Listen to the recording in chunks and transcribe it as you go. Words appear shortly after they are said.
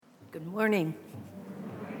Good morning.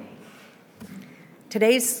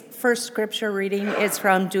 Today's first scripture reading is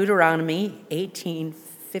from Deuteronomy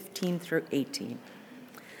 18:15 through 18.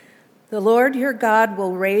 The Lord your God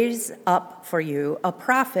will raise up for you a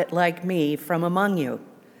prophet like me from among you,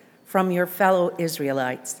 from your fellow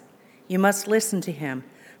Israelites. You must listen to him,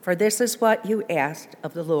 for this is what you asked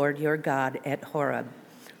of the Lord your God at Horeb,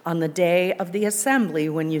 on the day of the assembly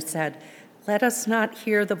when you said, "Let us not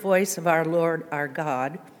hear the voice of our Lord our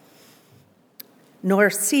God,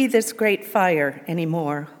 nor see this great fire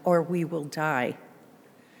anymore, or we will die."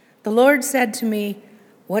 The Lord said to me,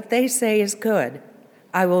 "What they say is good.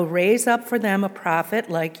 I will raise up for them a prophet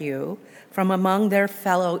like you from among their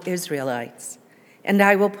fellow Israelites, and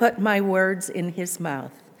I will put my words in his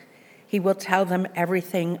mouth. He will tell them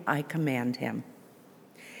everything I command him."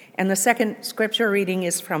 And the second scripture reading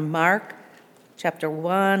is from Mark chapter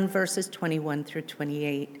 1, verses 21 through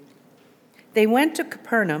 28. They went to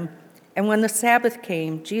Capernaum, and when the Sabbath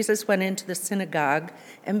came, Jesus went into the synagogue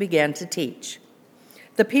and began to teach.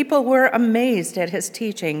 The people were amazed at his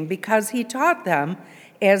teaching because he taught them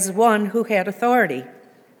as one who had authority,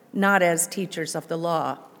 not as teachers of the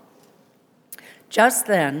law. Just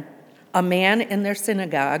then, a man in their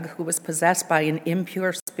synagogue who was possessed by an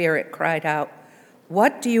impure spirit cried out,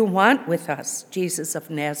 "What do you want with us, Jesus of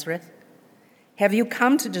Nazareth? Have you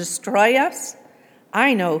come to destroy us?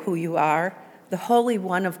 I know who you are, the Holy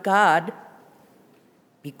One of God."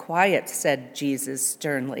 "Be quiet," said Jesus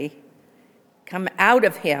sternly. "Come out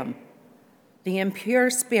of him." The impure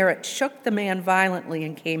spirit shook the man violently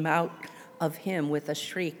and came out of him with a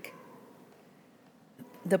shriek.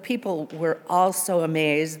 The people were also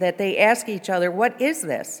amazed that they asked each other, "What is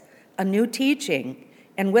this? A new teaching,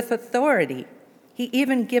 and with authority. He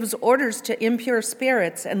even gives orders to impure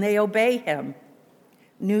spirits, and they obey him."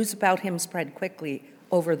 News about him spread quickly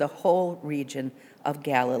over the whole region of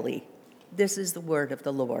Galilee. This is the word of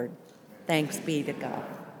the Lord. Thanks be to God.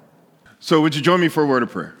 So would you join me for a word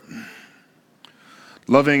of prayer?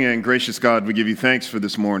 Loving and gracious God, we give you thanks for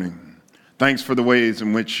this morning. Thanks for the ways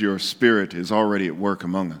in which your Spirit is already at work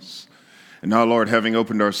among us. And now, Lord, having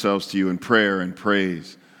opened ourselves to you in prayer and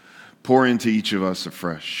praise, pour into each of us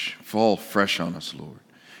afresh. Fall fresh on us, Lord.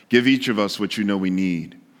 Give each of us what you know we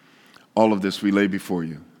need. All of this we lay before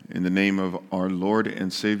you. In the name of our Lord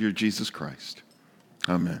and Savior, Jesus Christ.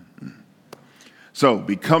 Amen. So,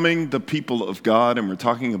 becoming the people of God, and we're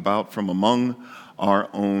talking about from among our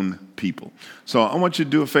own people. So I want you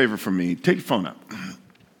to do a favor for me. Take your phone out.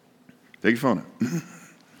 Take your phone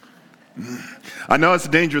out. I know it's a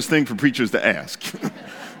dangerous thing for preachers to ask.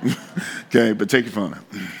 Okay, but take your phone out.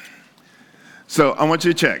 So I want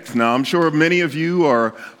you to check. Now, I'm sure many of you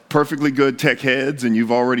are perfectly good tech heads, and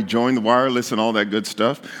you've already joined the wireless and all that good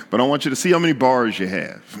stuff, but I want you to see how many bars you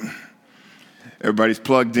have. Everybody's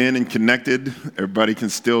plugged in and connected. Everybody can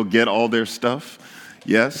still get all their stuff.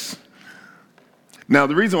 Yes? Now,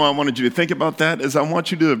 the reason why I wanted you to think about that is I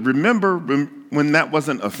want you to remember when that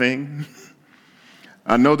wasn't a thing.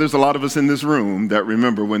 I know there's a lot of us in this room that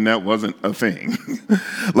remember when that wasn't a thing.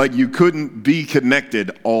 Like you couldn't be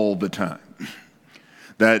connected all the time.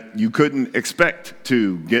 That you couldn't expect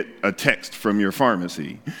to get a text from your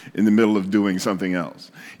pharmacy in the middle of doing something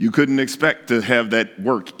else. You couldn't expect to have that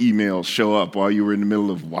work email show up while you were in the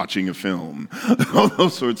middle of watching a film. All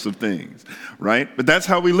those sorts of things, right? But that's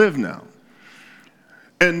how we live now.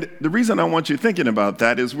 And the reason I want you thinking about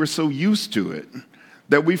that is we're so used to it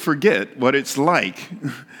that we forget what it's like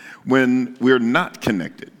when we're not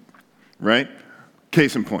connected, right?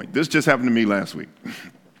 Case in point, this just happened to me last week.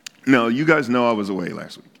 Now, you guys know I was away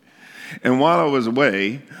last week. And while I was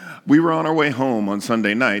away, we were on our way home on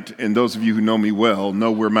Sunday night, and those of you who know me well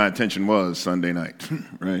know where my attention was Sunday night,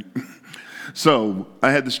 right? So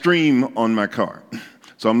I had the stream on my car,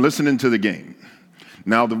 so I'm listening to the game.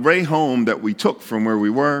 Now, the way home that we took from where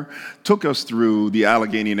we were took us through the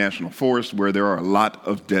Allegheny National Forest, where there are a lot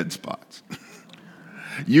of dead spots.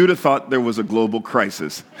 You'd have thought there was a global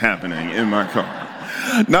crisis happening in my car.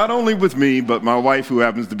 Not only with me, but my wife, who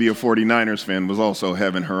happens to be a 49ers fan, was also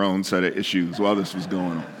having her own set of issues while this was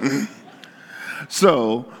going on.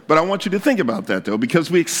 But I want you to think about that, though,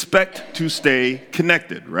 because we expect to stay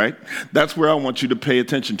connected, right? That's where I want you to pay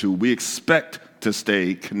attention to. We expect to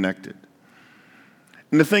stay connected.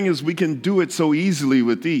 And the thing is, we can do it so easily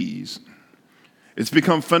with ease. It's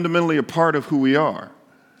become fundamentally a part of who we are.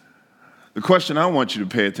 The question I want you to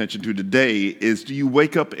pay attention to today is, do you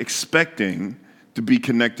wake up expecting to be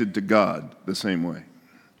connected to God the same way?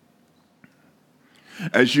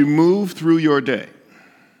 As you move through your day,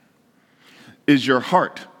 is your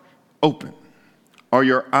heart open? Are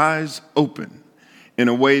your eyes open? in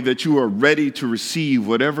a way that you are ready to receive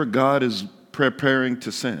whatever God is preparing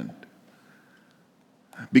to send.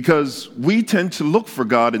 Because we tend to look for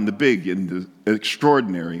God in the big, in the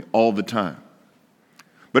extraordinary all the time.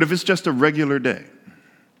 But if it's just a regular day,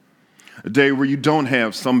 a day where you don't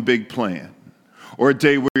have some big plan, or a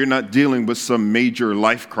day where you're not dealing with some major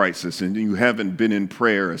life crisis and you haven't been in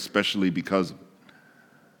prayer, especially because of it,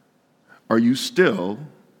 are you still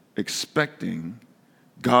expecting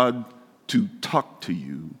God to talk to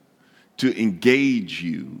you, to engage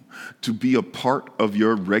you, to be a part of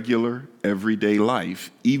your regular, everyday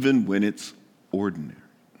life, even when it's ordinary?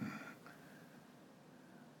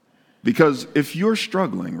 Because if you're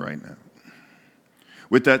struggling right now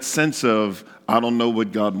with that sense of, I don't know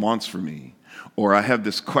what God wants for me, or I have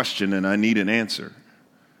this question and I need an answer,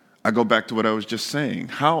 I go back to what I was just saying.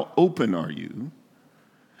 How open are you?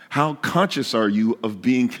 How conscious are you of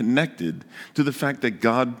being connected to the fact that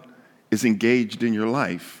God is engaged in your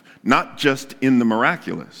life, not just in the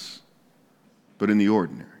miraculous, but in the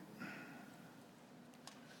ordinary?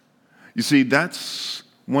 You see, that's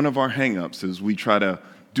one of our hang-ups as we try to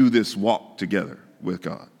do this walk together with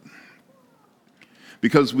God.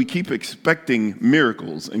 Because we keep expecting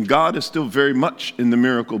miracles, and God is still very much in the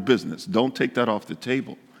miracle business. Don't take that off the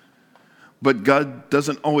table. But God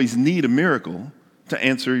doesn't always need a miracle to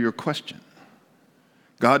answer your question.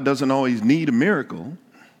 God doesn't always need a miracle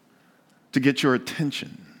to get your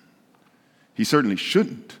attention. He certainly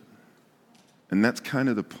shouldn't. And that's kind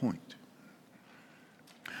of the point.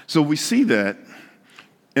 So we see that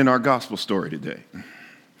in our gospel story today.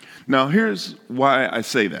 Now, here's why I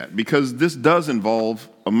say that. Because this does involve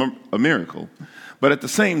a miracle. But at the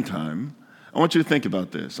same time, I want you to think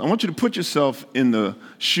about this. I want you to put yourself in the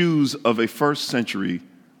shoes of a first century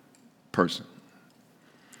person.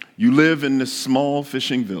 You live in this small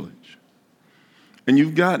fishing village, and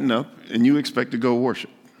you've gotten up and you expect to go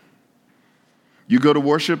worship. You go to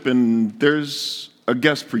worship and there's a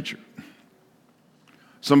guest preacher.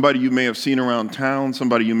 Somebody you may have seen around town,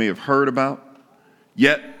 somebody you may have heard about,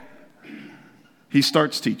 yet he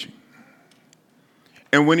starts teaching.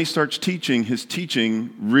 And when he starts teaching, his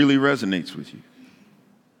teaching really resonates with you.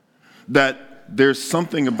 That there's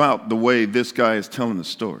something about the way this guy is telling the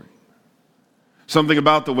story. Something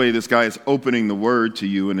about the way this guy is opening the word to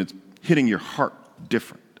you, and it's hitting your heart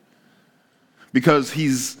different. Because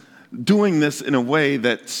he's doing this in a way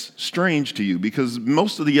that's strange to you, because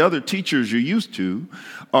most of the other teachers you're used to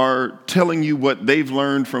are telling you what they've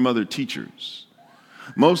learned from other teachers.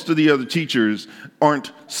 Most of the other teachers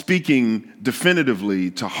aren't speaking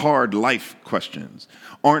definitively to hard life questions,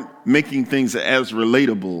 aren't making things as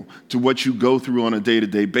relatable to what you go through on a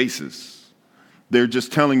day-to-day basis. They're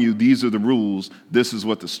just telling you these are the rules, this is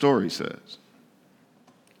what the story says.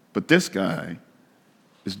 But this guy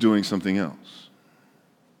is doing something else.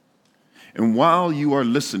 And while you are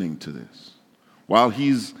listening to this, while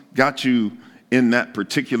he's got you in that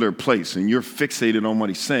particular place and you're fixated on what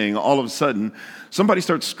he's saying, all of a sudden, somebody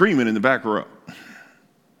starts screaming in the back row.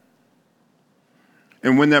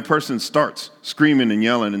 And when that person starts screaming and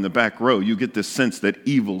yelling in the back row, you get this sense that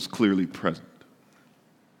evil's clearly present.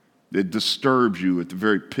 It disturbs you at the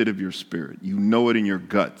very pit of your spirit. You know it in your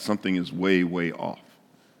gut. Something is way, way off.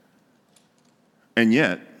 And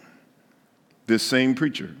yet, this same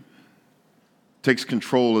preacher takes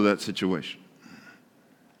control of that situation,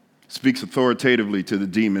 speaks authoritatively to the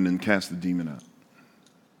demon and casts the demon out.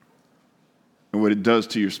 And what it does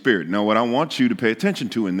to your spirit. Now, what I want you to pay attention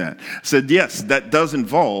to in that, I said, yes, that does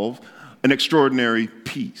involve an extraordinary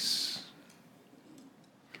peace.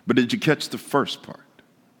 But did you catch the first part?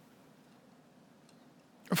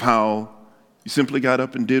 Of how you simply got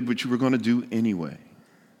up and did what you were going to do anyway.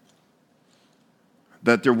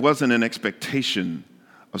 That there wasn't an expectation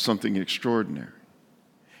of something extraordinary.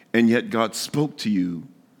 And yet God spoke to you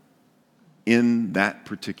in that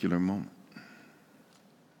particular moment.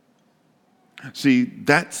 See,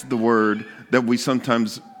 that's the word that we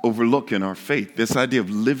sometimes overlook in our faith. This idea of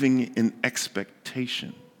living in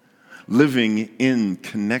expectation. Living in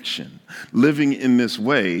connection, living in this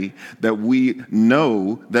way that we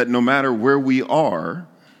know that no matter where we are,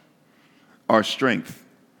 our strength,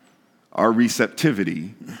 our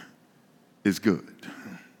receptivity is good,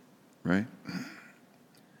 right?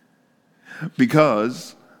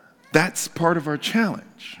 Because that's part of our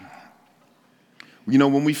challenge. You know,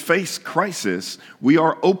 when we face crisis, we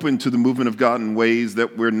are open to the movement of God in ways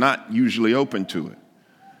that we're not usually open to it.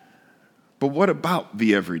 But what about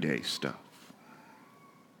the everyday stuff?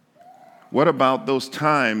 What about those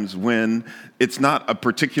times when it's not a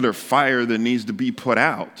particular fire that needs to be put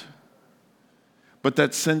out, but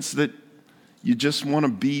that sense that you just want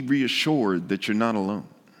to be reassured that you're not alone.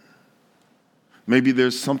 Maybe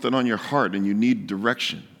there's something on your heart and you need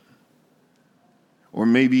direction. Or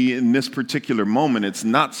maybe in this particular moment, it's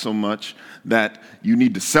not so much that you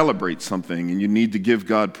need to celebrate something and you need to give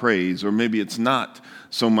God praise. Or maybe it's not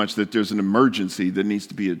so much that there's an emergency that needs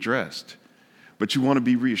to be addressed. But you want to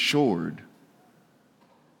be reassured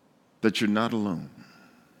that you're not alone.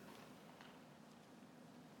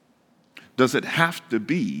 Does it have to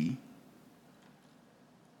be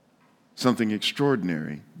something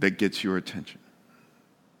extraordinary that gets your attention?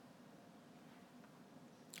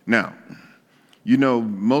 Now, you know,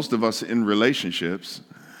 most of us in relationships,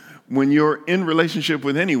 when you're in relationship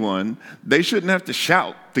with anyone, they shouldn't have to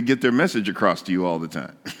shout to get their message across to you all the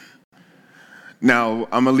time. Now,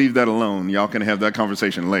 I'm going to leave that alone. Y'all can have that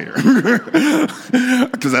conversation later.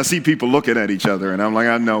 Because I see people looking at each other, and I'm like,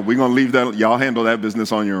 I know, we're going to leave that. Y'all handle that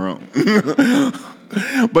business on your own.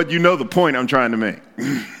 But you know the point I'm trying to make.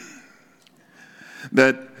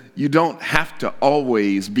 That you don't have to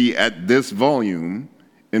always be at this volume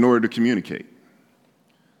in order to communicate.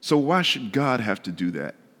 So why should God have to do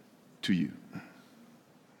that to you?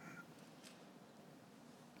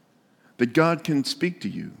 That God can speak to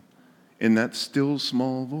you in that still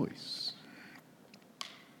small voice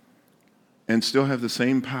and still have the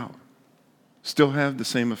same power, still have the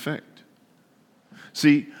same effect.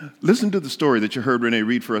 See, listen to the story that you heard Renee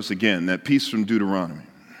read for us again, that piece from Deuteronomy.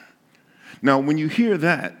 Now, when you hear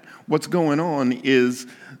that, what's going on is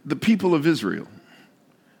the people of Israel,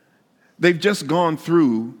 they've just gone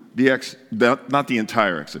through not the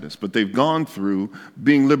entire Exodus, but they've gone through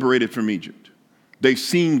being liberated from Egypt. They've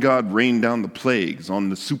seen God rain down the plagues on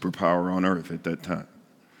the superpower on earth at that time.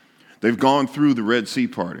 They've gone through the Red Sea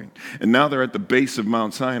parting, and now they're at the base of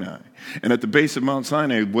Mount Sinai. And at the base of Mount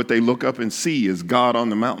Sinai, what they look up and see is God on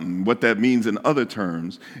the mountain. What that means in other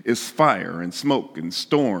terms is fire and smoke and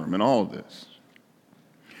storm and all of this.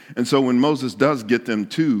 And so when Moses does get them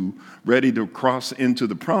ready to cross into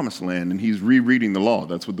the promised land, and he's rereading the law,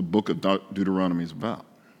 that's what the book of Deuteronomy is about.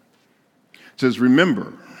 It says,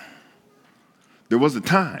 remember, there was a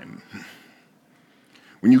time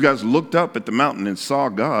when you guys looked up at the mountain and saw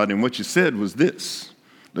God, and what you said was this.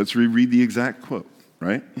 Let's reread the exact quote,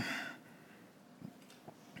 right? It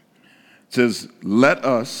says, let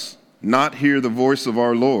us not hear the voice of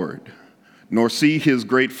our Lord, nor see his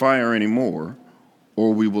great fire anymore,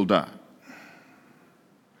 or we will die.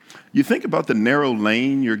 You think about the narrow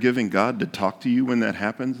lane you're giving God to talk to you when that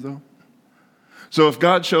happens, though? So if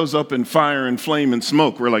God shows up in fire and flame and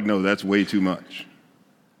smoke, we're like, no, that's way too much.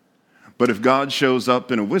 But if God shows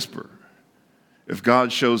up in a whisper, if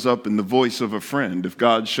God shows up in the voice of a friend, if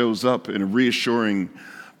God shows up in a reassuring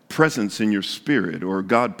presence in your spirit, or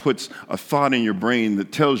God puts a thought in your brain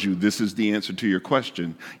that tells you this is the answer to your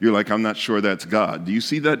question, you're like, I'm not sure that's God. Do you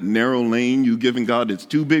see that narrow lane you giving God? It's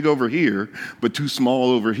too big over here, but too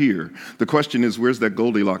small over here. The question is, where's that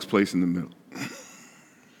Goldilocks place in the middle?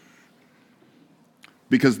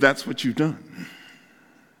 Because that's what you've done.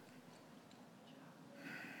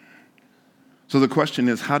 So the question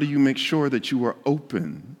is, how do you make sure that you are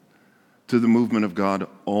open to the movement of God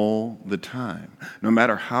all the time, no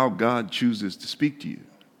matter how God chooses to speak to you?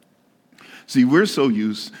 See, we're so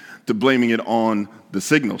used to blaming it on the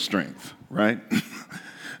signal strength, right?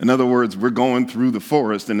 In other words, we're going through the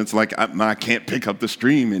forest and it's like, I can't pick up the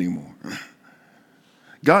stream anymore.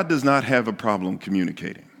 God does not have a problem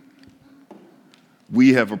communicating.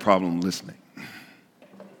 We have a problem listening.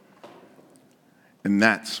 And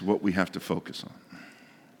that's what we have to focus on.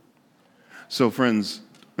 So, friends,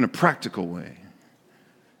 in a practical way,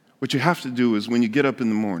 what you have to do is when you get up in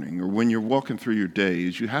the morning or when you're walking through your day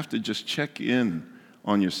is you have to just check in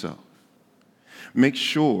on yourself. Make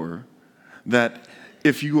sure that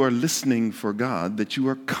if you are listening for God, that you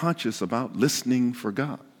are conscious about listening for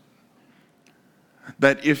God.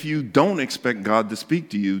 That if you don't expect God to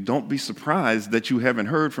speak to you, don't be surprised that you haven't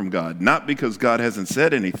heard from God. Not because God hasn't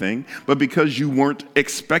said anything, but because you weren't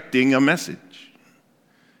expecting a message.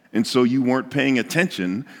 And so you weren't paying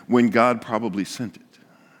attention when God probably sent it.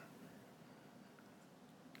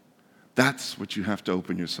 That's what you have to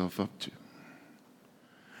open yourself up to.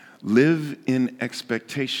 Live in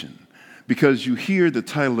expectation, because you hear the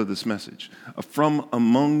title of this message, From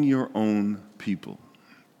Among Your Own People.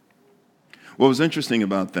 What was interesting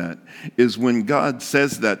about that is when God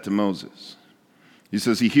says that to Moses, he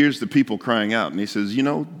says he hears the people crying out, and he says, you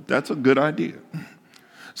know, that's a good idea.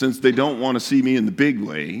 Since they don't want to see me in the big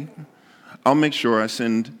way, I'll make sure I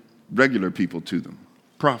send regular people to them,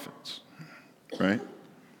 prophets, right?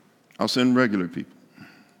 I'll send regular people.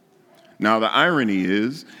 Now, the irony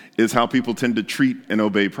is how people tend to treat and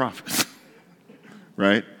obey prophets.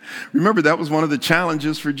 right? Remember, that was one of the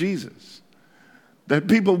challenges for Jesus, that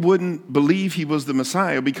people wouldn't believe he was the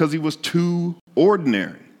Messiah because he was too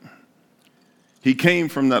ordinary. He came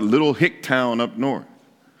from that little hick town up north,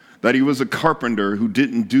 that he was a carpenter who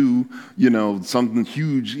didn't do, something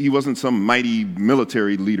huge. He wasn't some mighty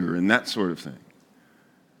military leader and that sort of thing.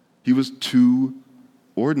 He was too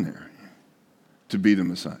ordinary to be the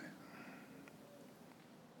Messiah.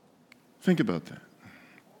 Think about that.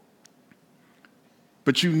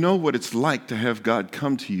 But you know what it's like to have God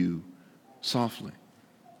come to you softly,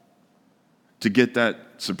 to get that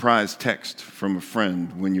surprise text from a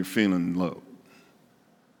friend when you're feeling low,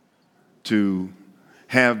 to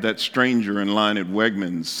have that stranger in line at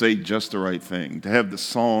Wegmans say just the right thing, to have the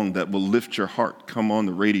song that will lift your heart come on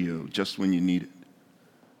the radio just when you need it.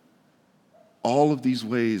 All of these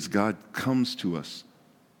ways God comes to us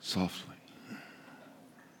softly.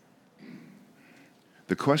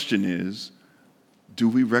 The question is, do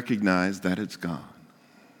we recognize that it's God?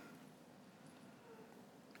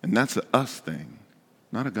 And that's an us thing,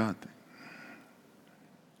 not a God thing.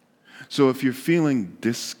 So if you're feeling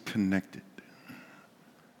disconnected,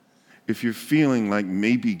 if you're feeling like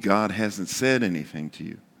maybe God hasn't said anything to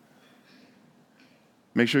you,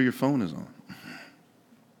 make sure your phone is on.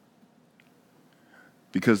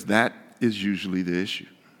 Because that is usually the issue.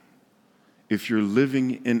 If you're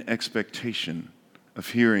living in expectation of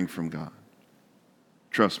hearing from God,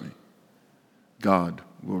 trust me, God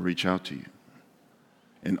will reach out to you.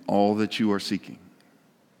 And all that you are seeking,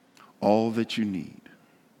 all that you need,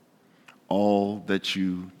 all that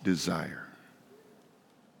you desire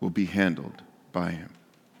will be handled by him.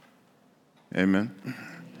 Amen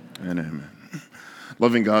and amen.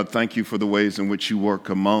 Loving God, thank you for the ways in which you work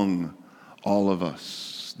among all of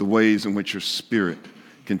us, the ways in which your Spirit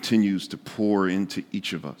continues to pour into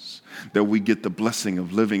each of us, that we get the blessing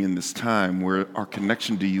of living in this time where our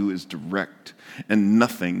connection to you is direct and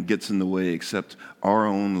nothing gets in the way except our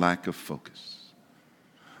own lack of focus.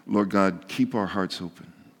 Lord God, keep our hearts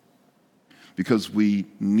open because we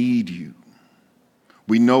need you.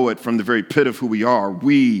 We know it from the very pit of who we are.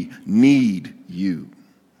 We need you.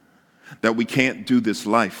 That we can't do this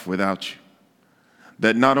life without you.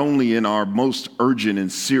 That not only in our most urgent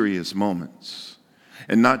and serious moments,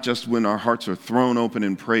 and not just when our hearts are thrown open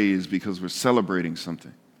in praise because we're celebrating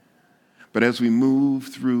something, but as we move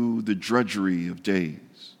through the drudgery of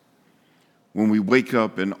days, when we wake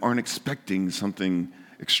up and aren't expecting something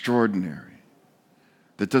extraordinary,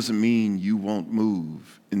 that doesn't mean you won't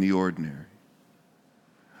move in the ordinary.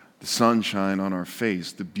 The sunshine on our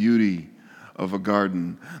face, the beauty of a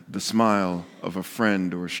garden, the smile of a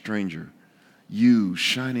friend or a stranger, you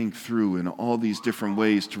shining through in all these different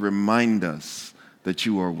ways to remind us that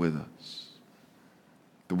you are with us.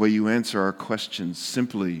 The way you answer our questions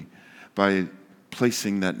simply by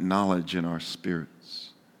placing that knowledge in our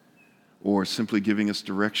spirits, or simply giving us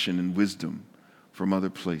direction and wisdom from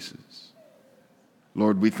other places.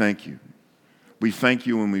 Lord, we thank you. We thank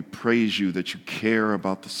you and we praise you that you care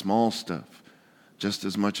about the small stuff just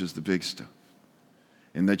as much as the big stuff.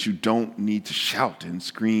 And that you don't need to shout and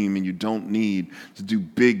scream and you don't need to do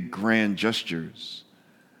big, grand gestures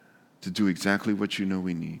to do exactly what you know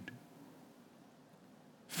we need.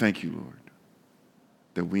 Thank you, Lord,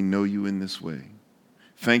 that we know you in this way.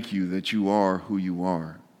 Thank you that you are who you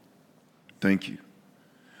are. Thank you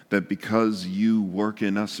that because you work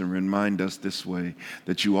in us and remind us this way,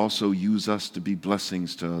 that you also use us to be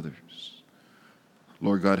blessings to others.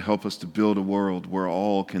 Lord God, help us to build a world where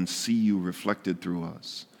all can see you reflected through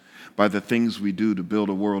us, by the things we do to build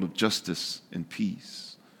a world of justice and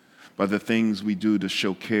peace, by the things we do to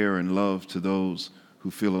show care and love to those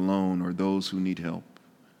who feel alone or those who need help.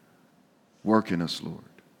 Work in us, Lord.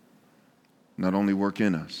 Not only work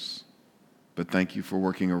in us, but thank you for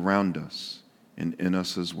working around us and in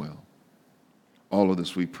us as well. All of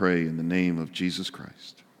this we pray in the name of Jesus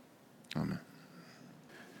Christ. Amen.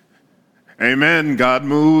 Amen. God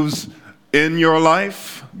moves in your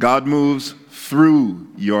life. God moves through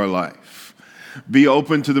your life. Be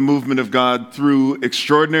open to the movement of God through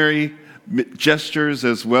extraordinary gestures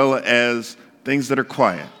as well as things that are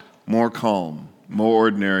quiet, more calm, more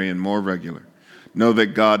ordinary, and more regular. Know that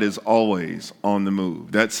God is always on the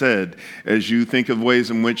move. That said, as you think of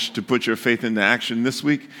ways in which to put your faith into action this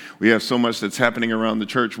week, we have so much that's happening around the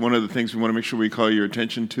church. One of the things we want to make sure we call your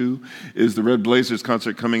attention to is the Red Blazers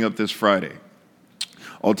concert coming up this Friday.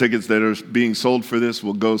 All tickets that are being sold for this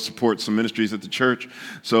will go support some ministries at the church.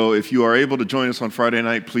 So if you are able to join us on Friday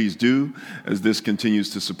night, please do, as this continues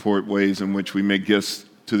to support ways in which we make gifts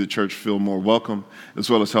to the church feel more welcome, as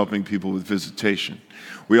well as helping people with visitation.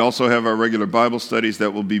 We also have our regular Bible studies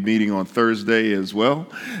that will be meeting on Thursday as well.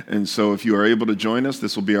 And so if you are able to join us,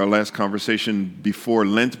 this will be our last conversation before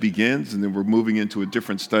Lent begins, and then we're moving into a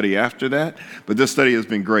different study after that. But this study has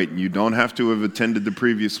been great, and you don't have to have attended the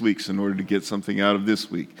previous weeks in order to get something out of this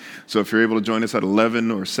week. So if you're able to join us at 11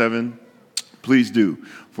 or 7, please do,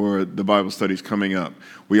 for the Bible studies coming up.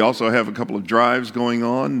 We also have a couple of drives going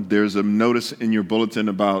on. There's a notice in your bulletin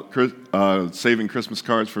about saving Christmas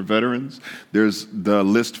cards for veterans. There's the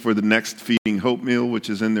list for the next Feeding Hope meal, which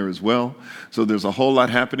is in there as well. So there's a whole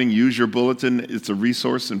lot happening. Use your bulletin. It's a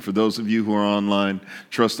resource. And for those of you who are online,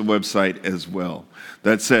 trust the website as well.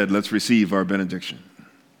 That said, let's receive our benediction.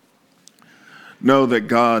 Know that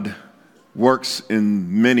God works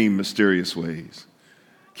in many mysterious ways.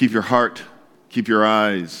 Keep your heart, keep your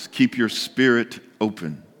eyes, keep your spirit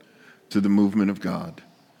open to the movement of God,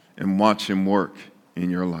 and watch him work in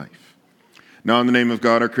your life. Now, in the name of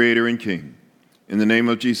God, our Creator and King, in the name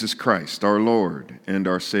of Jesus Christ, our Lord and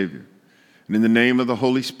our Savior, and in the name of the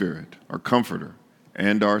Holy Spirit, our Comforter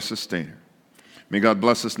and our Sustainer, may God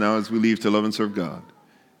bless us now as we leave to love and serve God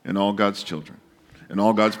and all God's children. And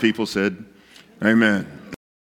all God's people said, Amen.